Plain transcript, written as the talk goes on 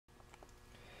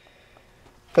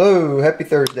Hello, happy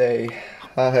Thursday.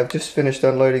 I have just finished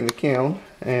unloading the kiln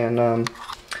and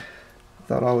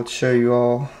thought I would show you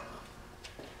all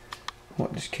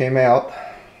what just came out.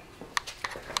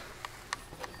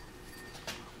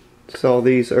 Saw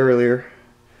these earlier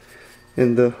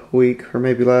in the week, or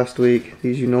maybe last week.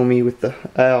 These, you know me with the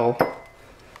owl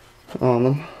on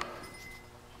them.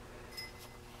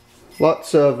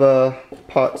 Lots of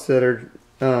pots that are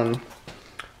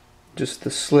just the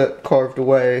slip carved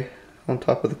away on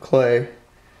top of the clay.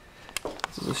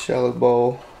 This is a shallow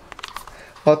bowl.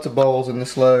 Lots of bowls in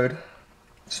this load.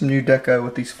 Some new deco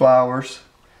with these flowers,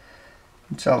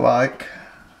 which I like.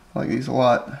 I like these a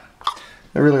lot.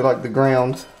 I really like the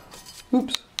ground.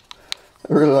 Oops.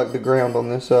 I really like the ground on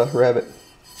this rabbit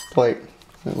plate.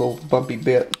 That little bumpy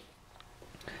bit.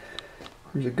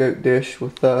 Here's a goat dish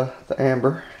with the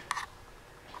amber.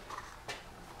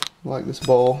 I like this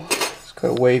bowl. It's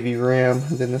got a wavy rim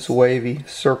and then this wavy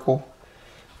circle.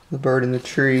 The bird in the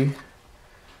tree. There's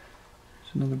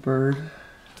another bird.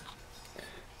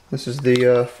 This is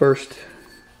the first,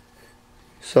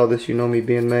 saw this, you know me,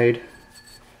 being made,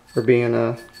 or being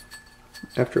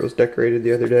after it was decorated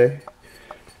the other day.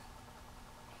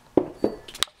 There's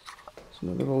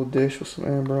another little dish with some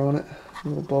amber on it, a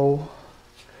little bowl.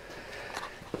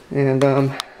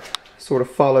 And sort of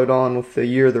followed on with the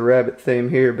Year of the Rabbit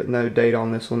theme here, but no date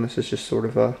on this one. This is just sort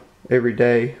of a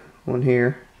everyday one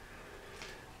here.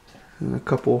 And a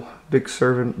couple bigger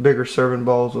serving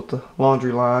bowls with the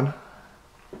laundry line.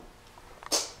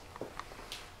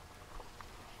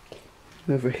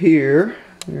 Over here,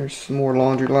 there's some more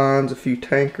laundry lines, a few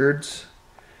tankards,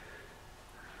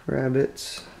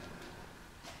 rabbits,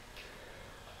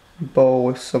 bowl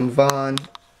with some vine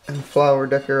and flower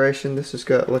decoration. This has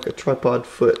got like a tripod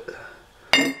foot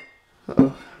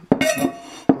on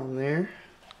there.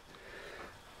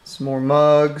 Some more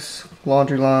mugs,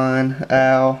 laundry line,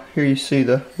 owl. Here you see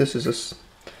this is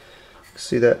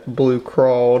see that blue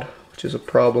crawled, which is a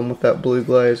problem with that blue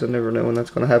glaze. I never know when that's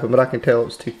going to happen, but I can tell it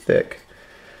was too thick.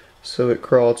 So it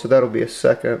crawled, so that'll be a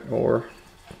second or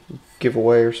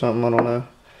giveaway or something, I don't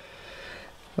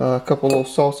know. A couple little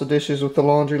salsa dishes with the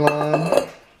laundry line.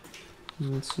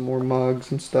 And some more mugs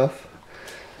and stuff.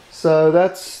 So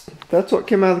that's what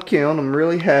came out of the kiln. I'm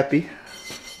really happy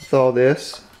with all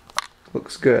this.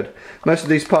 Looks good. Most of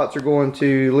these pots are going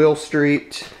to Lil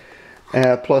Street,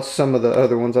 plus some of the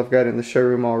other ones I've got in the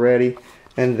showroom already.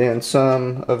 And then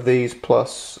some of these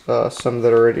plus some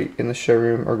that are already in the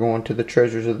showroom are going to the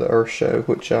Treasures of the Earth show,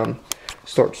 which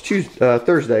starts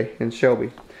Thursday in Shelby.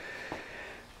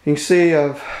 You can see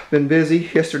I've been busy.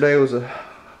 Yesterday was a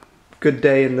good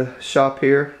day in the shop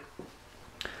here.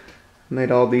 Made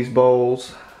all these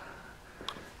bowls,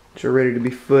 which are ready to be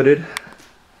footed.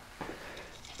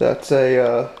 That's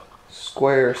a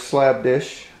square slab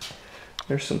dish.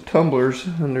 There's some tumblers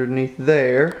underneath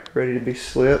there, ready to be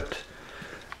slipped.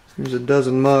 There's a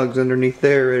dozen mugs underneath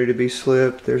there, ready to be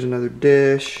slipped. There's another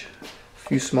dish, a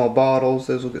few small bottles.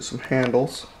 Those will get some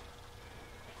handles.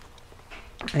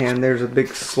 And there's a big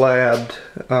slabbed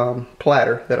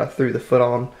platter that I threw the foot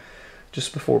on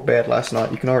just before bed last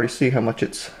night. You can already see how much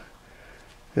it's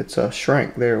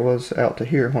shrank. There it was out to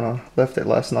here when I left it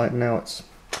last night, and now it's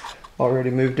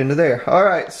already moved into there.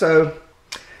 Alright, so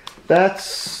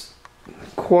that's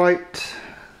quite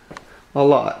a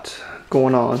lot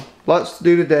going on. Lots to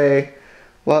do today.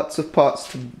 Lots of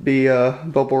pots to be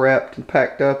bubble wrapped and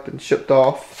packed up and shipped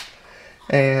off.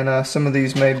 And some of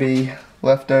these may be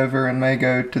left over and may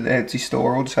go to the Etsy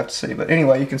store. We'll just have to see. But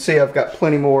anyway, you can see I've got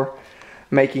plenty more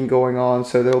making going on,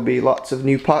 so there'll be lots of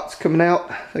new pots coming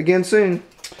out again soon.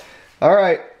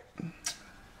 Alright.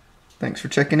 Thanks for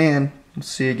checking in. We'll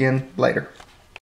see you again later.